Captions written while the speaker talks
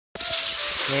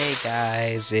Hey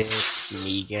guys, it's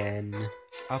me again,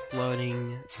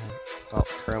 uploading,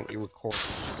 currently recording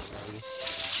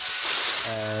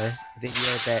a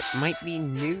video that might be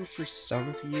new for some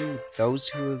of you. Those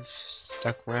who have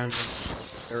stuck around,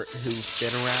 or who've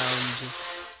been around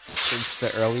since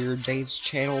the earlier days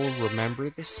channel, remember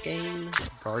this game,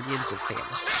 Guardians of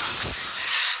Fantasy.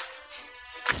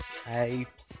 I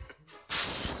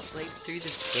played through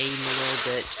this game a little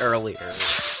bit earlier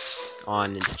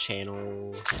on the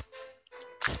channel.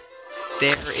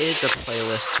 There is a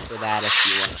playlist for that if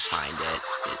you want to find it.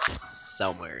 It's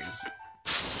somewhere in here.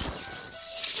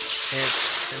 It's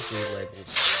simply labeled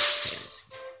fantasy.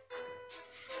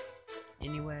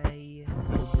 Anyway,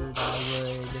 figured I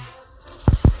would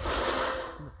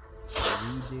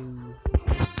redo.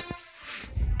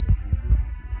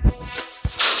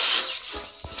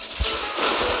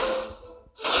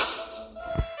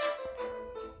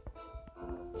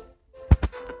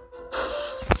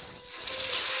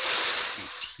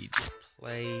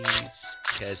 Plays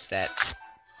because that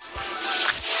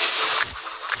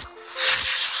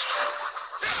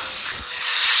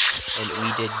and we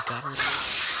did government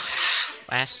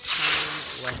last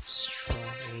time. Let's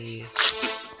try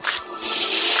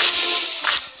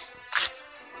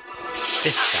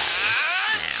this guy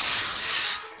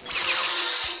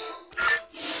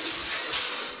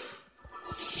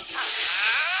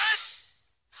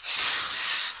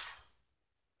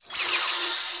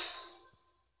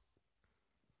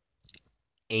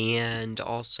And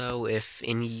also, if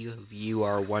any of you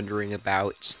are wondering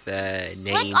about the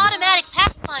name... Like automatic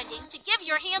pathfinding to give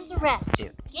your hands a rest.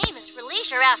 Yeah. The game is for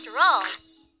leisure after all.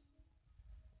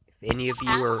 If any of you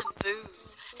Have are... some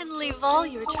booze and leave all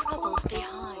your troubles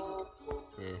behind.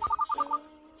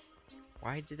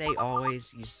 Why do they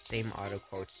always use the same auto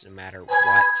quotes no matter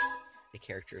what the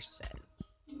character said?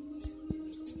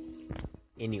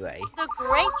 Anyway. The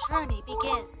great journey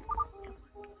begins.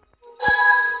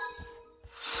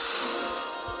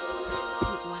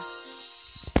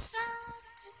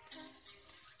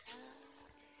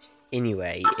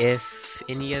 Anyway, if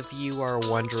any of you are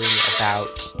wondering about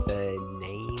the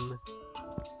name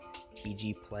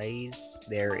TG Plays,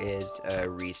 there is a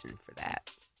reason for that.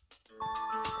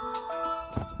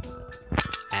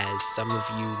 As some of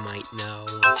you might know...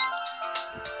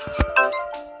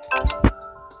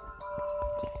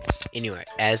 Anyway,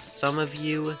 as some of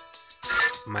you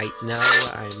might know,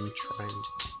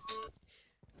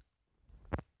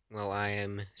 I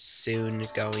am soon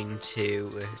going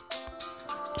to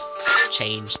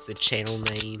change the channel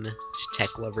name to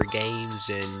Tech Lover Games,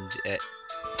 and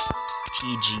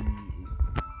TG...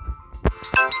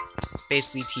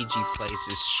 Basically, TG Plays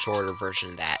is shorter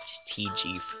version of that.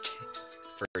 TG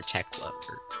for Tech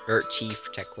Lover, or T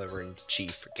for Tech Lover and G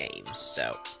for Games,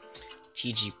 so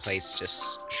TG Plays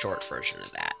just short version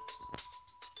of that.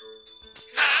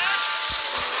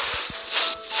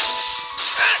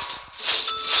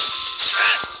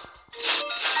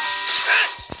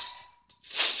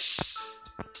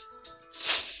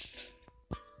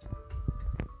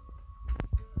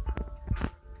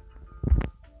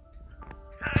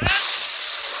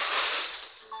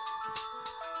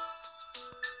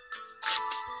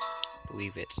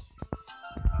 Believe it.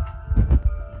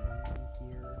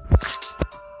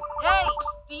 Hey,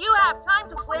 do you have time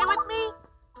to play with me?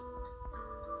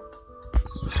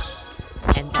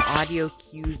 And the audio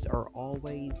cues are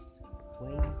always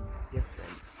way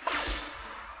different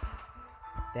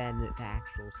than the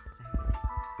actual sound,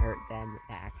 or than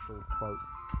the actual quotes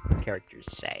the characters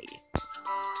say.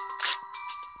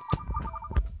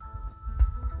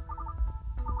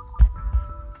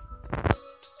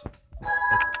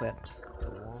 Equipped.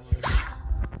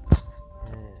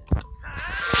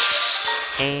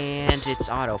 And it's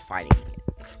auto-fighting again.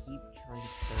 Keep trying to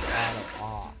turn auto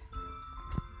off.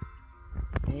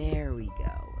 There we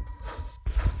go.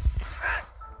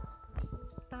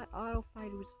 That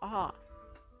auto-fight was off.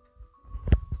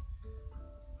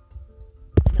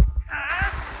 No.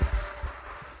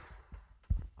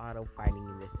 Auto-fighting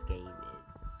in this game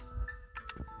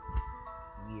is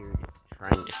weird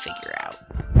trying to figure out.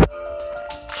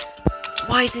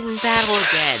 Why is it in battle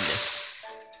again?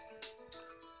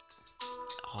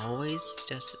 Always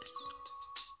does this.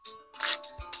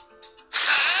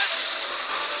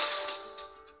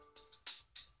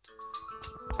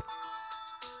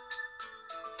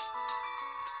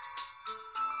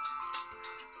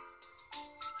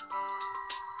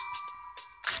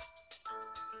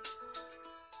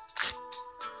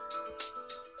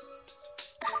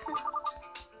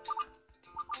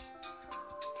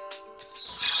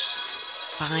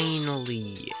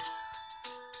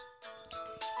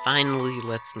 Finally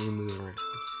lets me move around.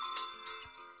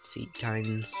 seed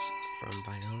kinds from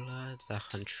Viola the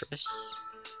Huntress.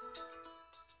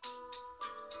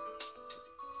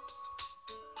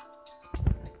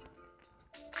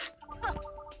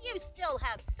 You still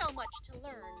have so much to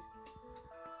learn.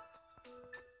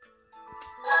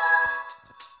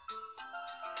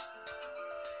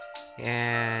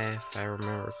 Yeah, if I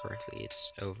remember correctly,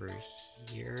 it's over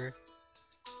here.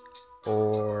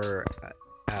 Or,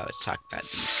 let's talk about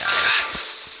these guys.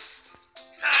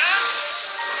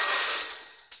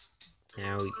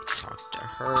 Now we talk to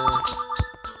her.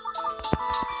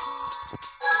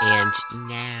 And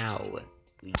now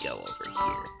we go over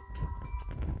here.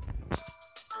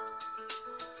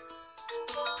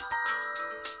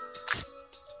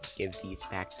 Give these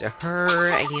back to her,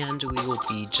 and we will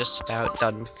be just about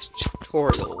done with the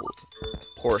tutorial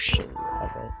portion of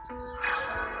it.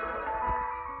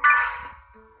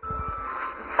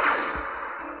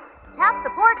 Tap the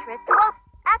portrait to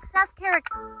access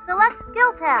character. Select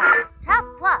Skill tab. Tap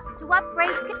plus to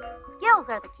upgrade skills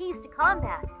are the keys to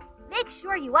combat. Make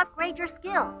sure you upgrade your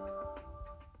skills.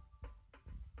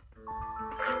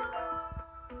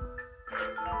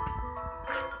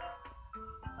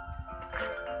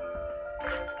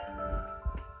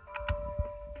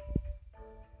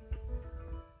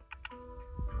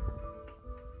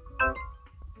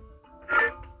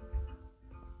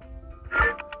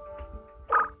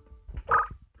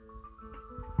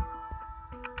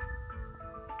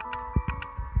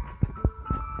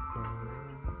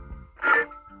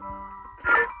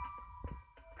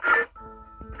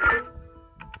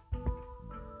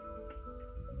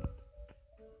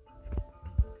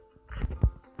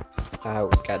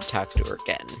 We gotta talk to her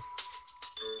again.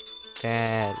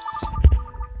 That...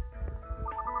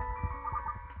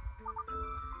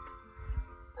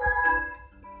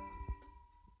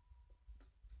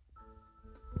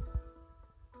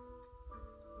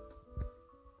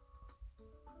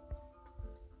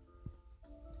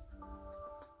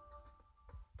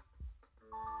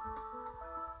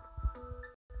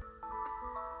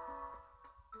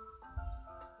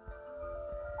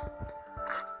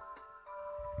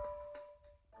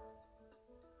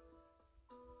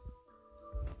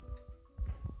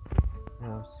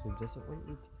 Oh, so does it want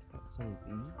me to pick up some of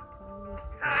these guys?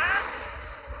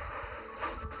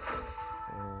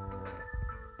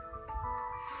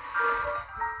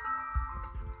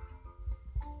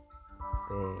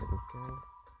 There we go.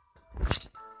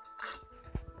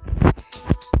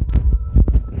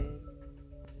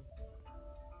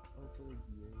 Over a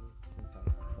year since I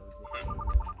played this game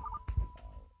last,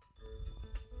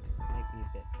 so might be a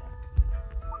bit rusty.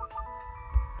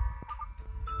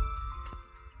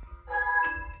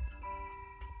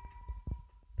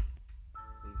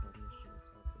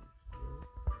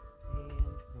 Leave our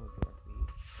missions over here,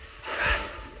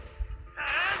 and more directly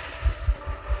over here.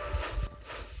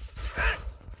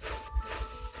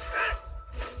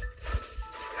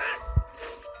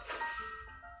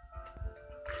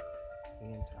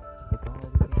 And talk to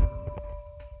the Guardian.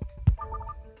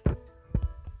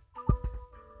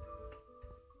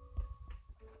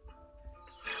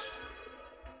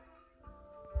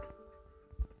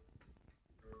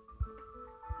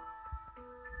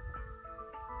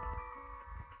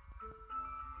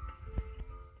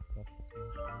 Get some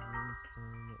shiny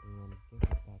stone and give it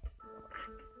back to the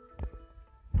Guardian.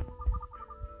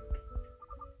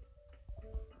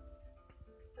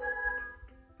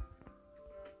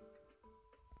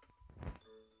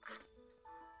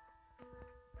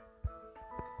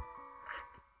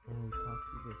 And we talk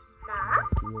to this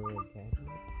deal again.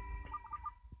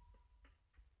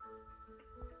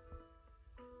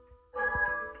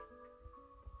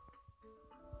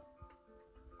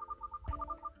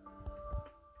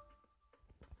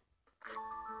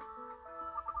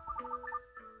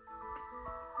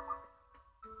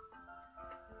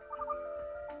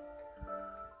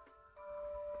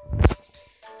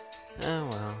 Oh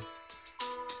well.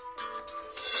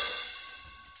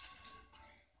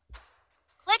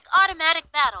 Click automatic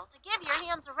battle to give your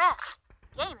hands a rest.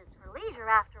 Game is for leisure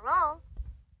after all.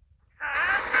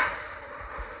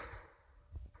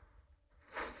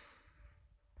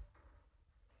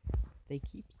 They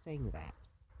keep saying that.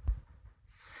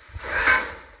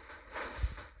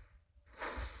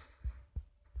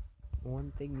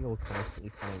 One thing you'll constantly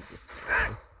find this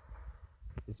game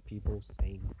is people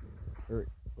saying, or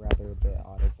rather a bit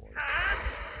audible,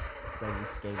 saying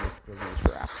this game is for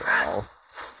leisure after all.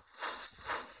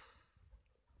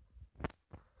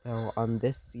 So on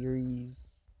this series,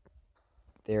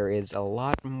 there is a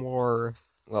lot more,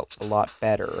 well, a lot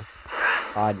better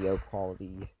audio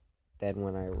quality than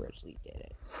when I originally did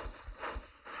it.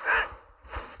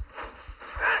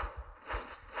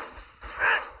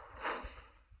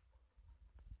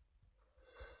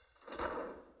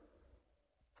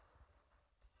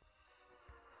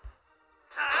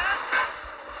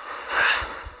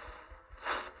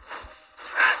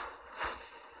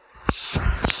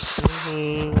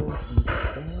 And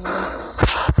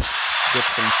get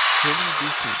some pretty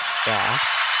decent stuff.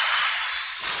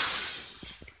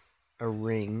 A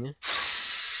ring.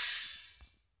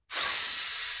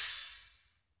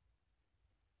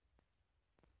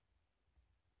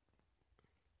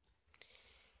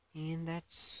 And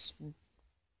that's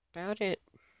about it.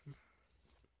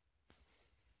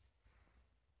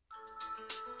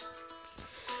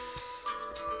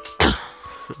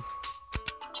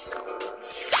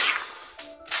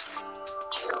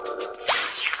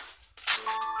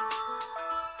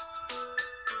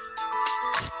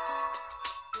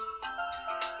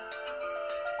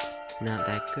 Not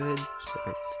that good, so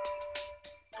it's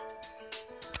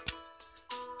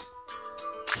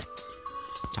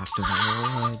Dr.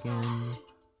 Viola again.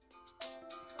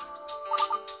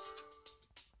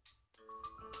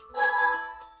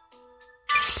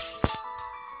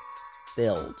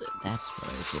 Build. That's what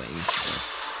I was waiting for.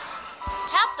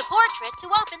 Tap the portrait to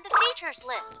open the features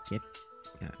list. Yep.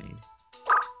 Guide.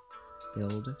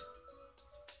 Build.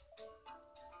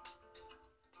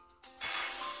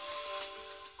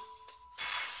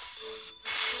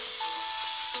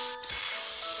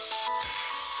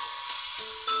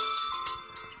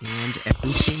 And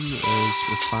everything is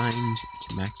refined to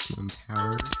maximum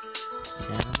power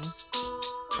now.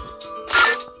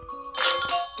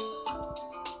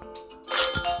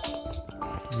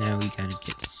 Now we gotta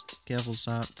get the skills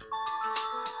up.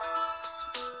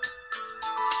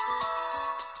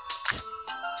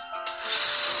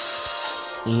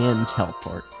 And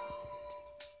teleport.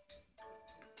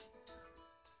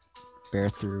 Bear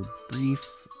through brief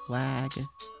lag.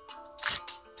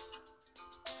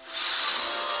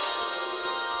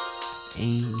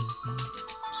 And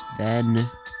then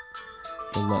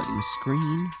the loading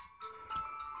screen.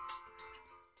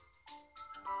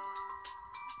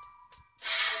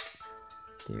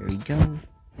 There we go.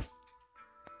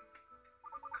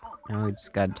 Now we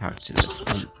just gotta talk to this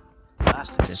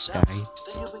guy.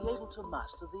 Then you'll be able to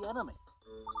master the enemy.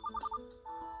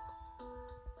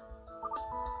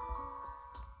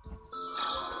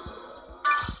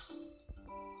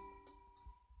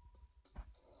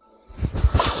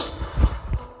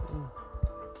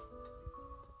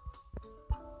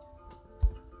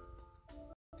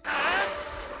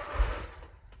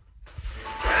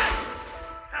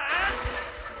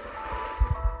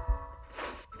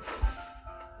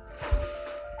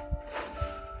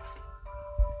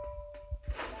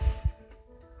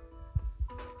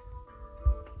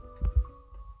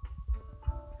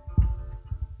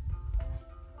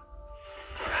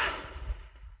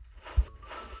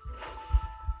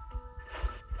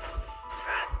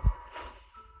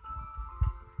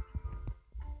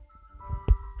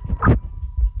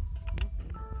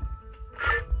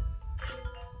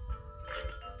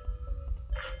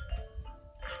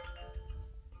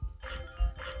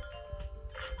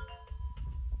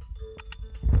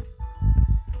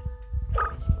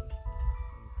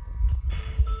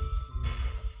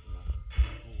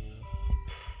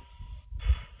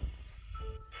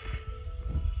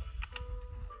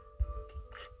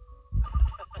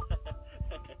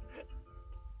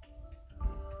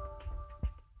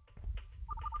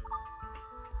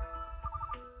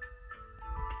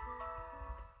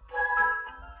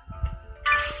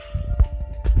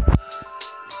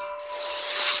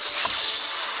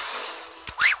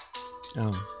 Oh,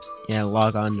 yeah,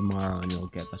 log on tomorrow and it'll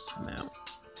give us the mount.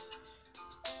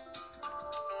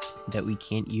 That we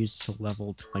can't use till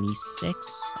level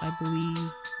 26, I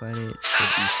believe, but it should be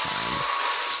fine.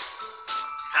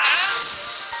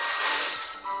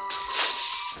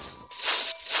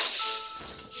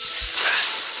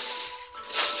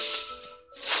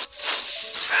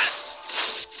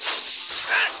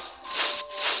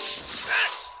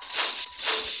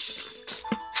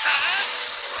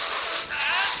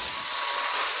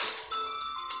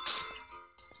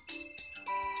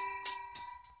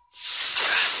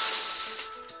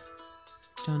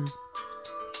 Done.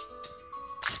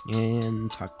 And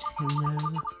talk to him now.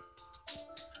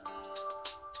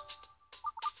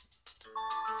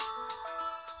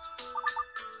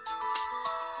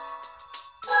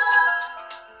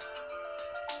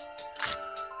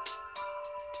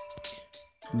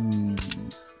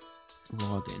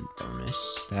 Login bonus.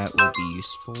 That will be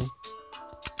useful.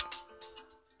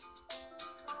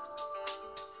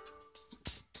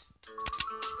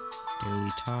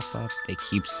 Daily top up. They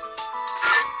keep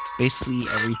basically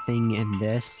everything in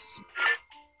this,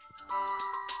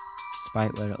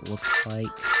 despite what it looks like.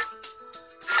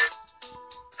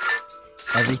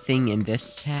 Everything in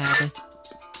this tab,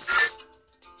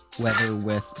 whether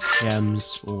with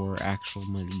gems or actual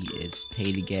money, is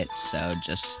pay to get, so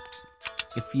just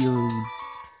if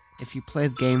you play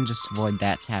the game, just avoid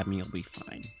that tab and you'll be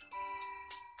fine.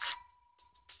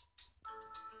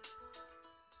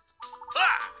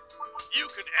 Ha! You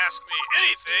can ask me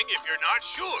anything if you're not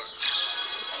sure.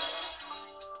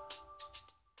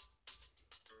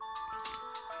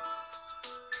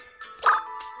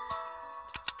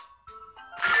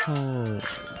 Oh.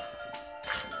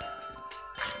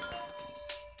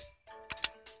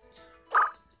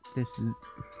 This is...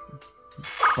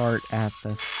 Bart asked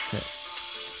us to...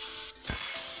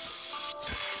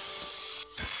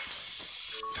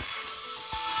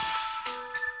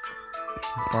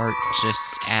 Bart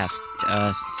just asked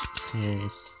us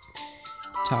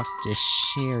to talk to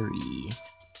Sherry.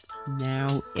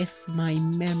 Now, if my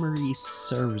memory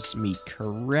serves me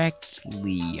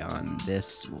correctly on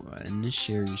this one,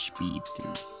 Sherry should be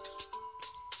through.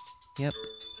 Yep.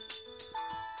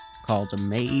 Called a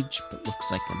mage, but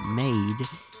looks like a maid.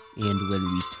 And when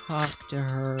we talk to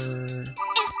her... Is there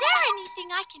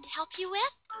anything I can help you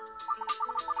with?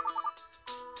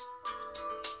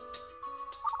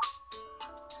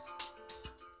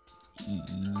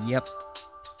 Yep.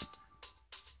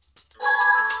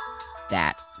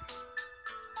 That.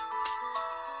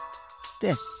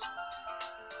 This.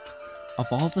 Of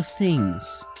all the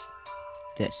things.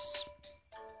 This.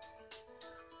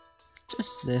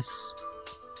 Just this.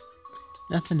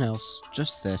 Nothing else.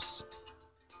 Just this.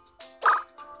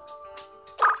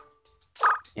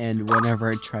 And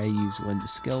whenever I try to use one of the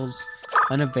skills,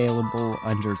 unavailable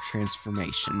under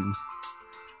transformation.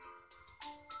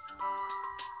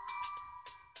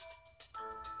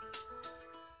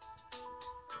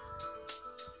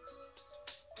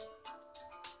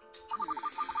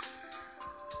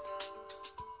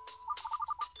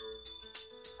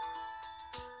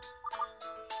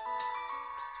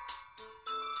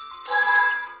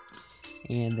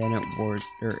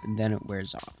 And then it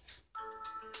wears off.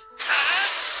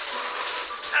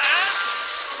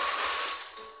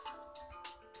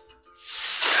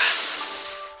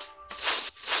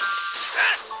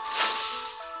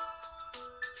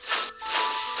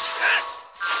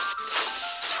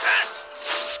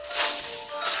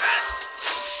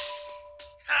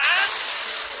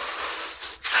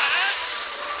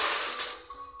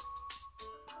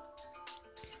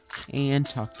 And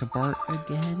talk to Bart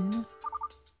again.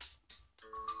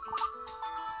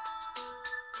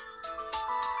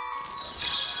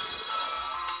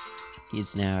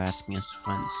 He's now asking us to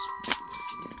find this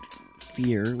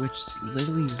sphere, which is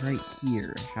literally right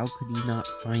here. How could he not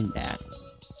find that?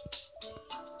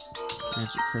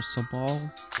 Magic crystal ball.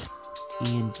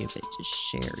 And give it to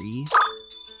Sherry.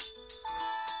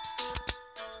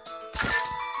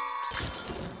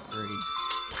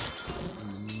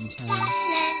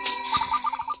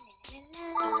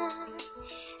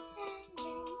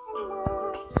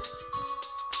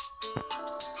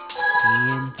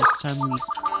 And this time we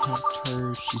talk to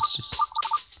her, she's just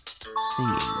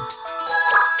singing.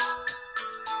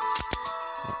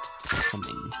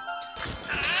 Humming.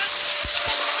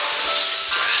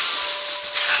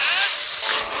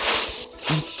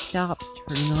 And stop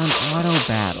turning on auto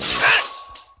battle.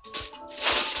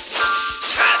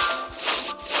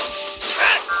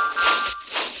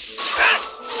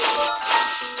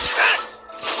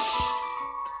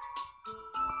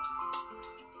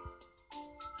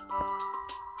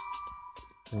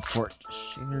 Report to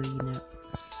Sherry now.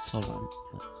 Hold on.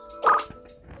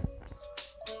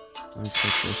 Let me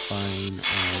quickly find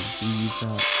these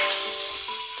up.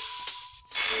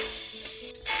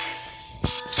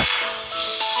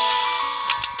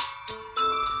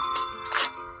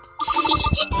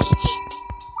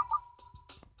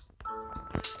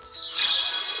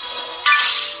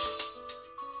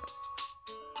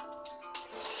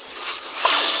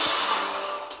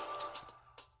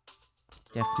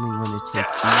 Definitely want to take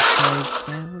these guys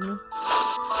down,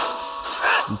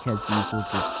 because these will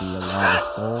just be a lot of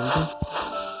gold.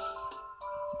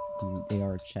 They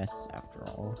are chests after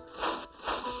all.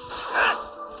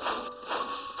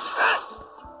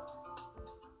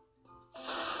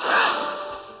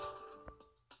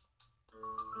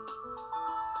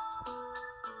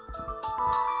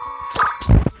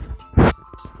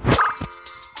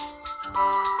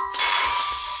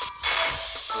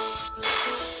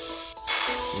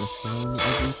 Refine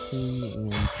everything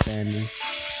and then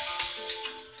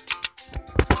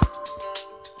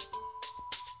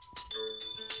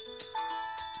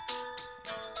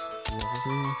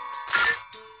water.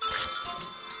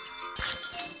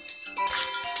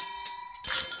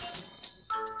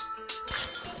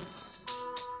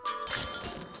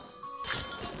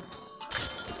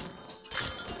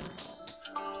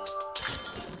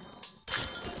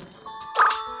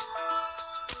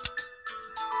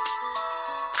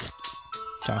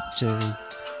 talk to the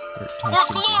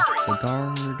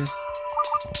guard,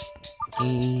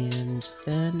 and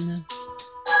then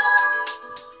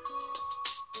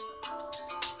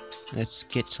let's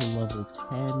get to level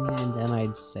 10, and then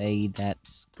I'd say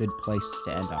that's a good place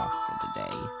to end off for the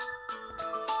day.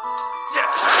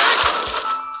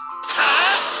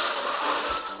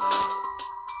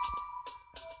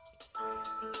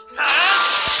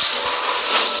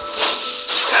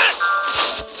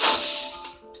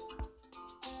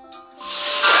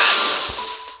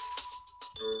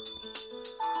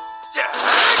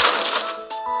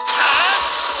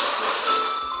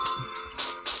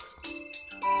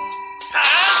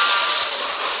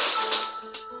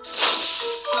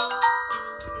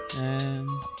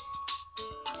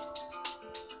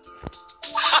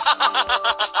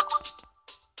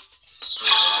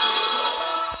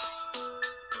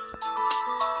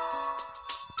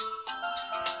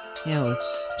 Yeah, let's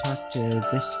talk to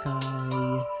this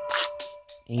guy,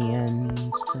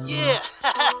 and Yeah!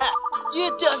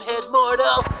 You done head,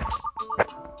 mortal!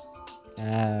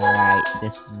 alright,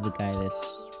 this is the guy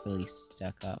that's really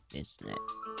stuck up, isn't it?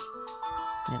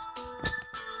 Yep.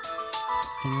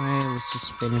 Anyway, let's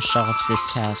just finish off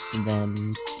this task and then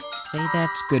say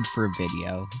that's good for a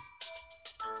video.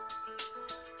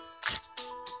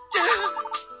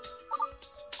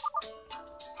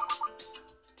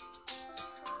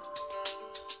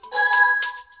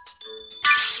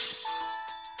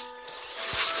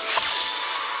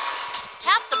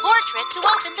 Tap the portrait to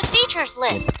open the features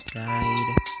list. Guide.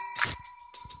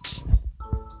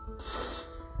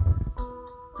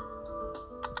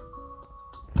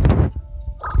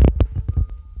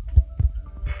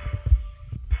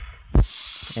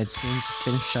 It's going to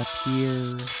finish up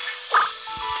here.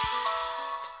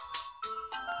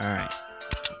 Alright.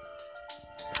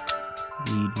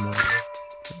 Need more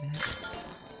for that.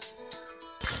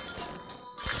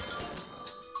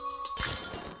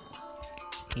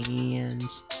 And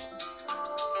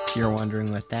if you're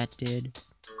wondering what that did,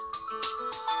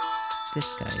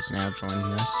 this guy is now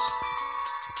joining us.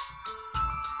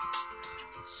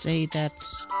 Say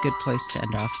that's a good place to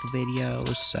end off the video,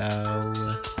 so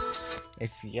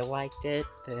if you liked it,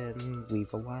 then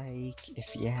leave a like.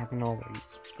 If you haven't already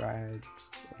subscribed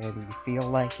and you feel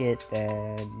like it,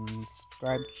 then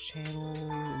subscribe to the channel,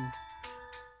 and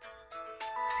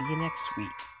see you next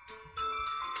week.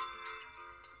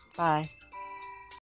 Bye.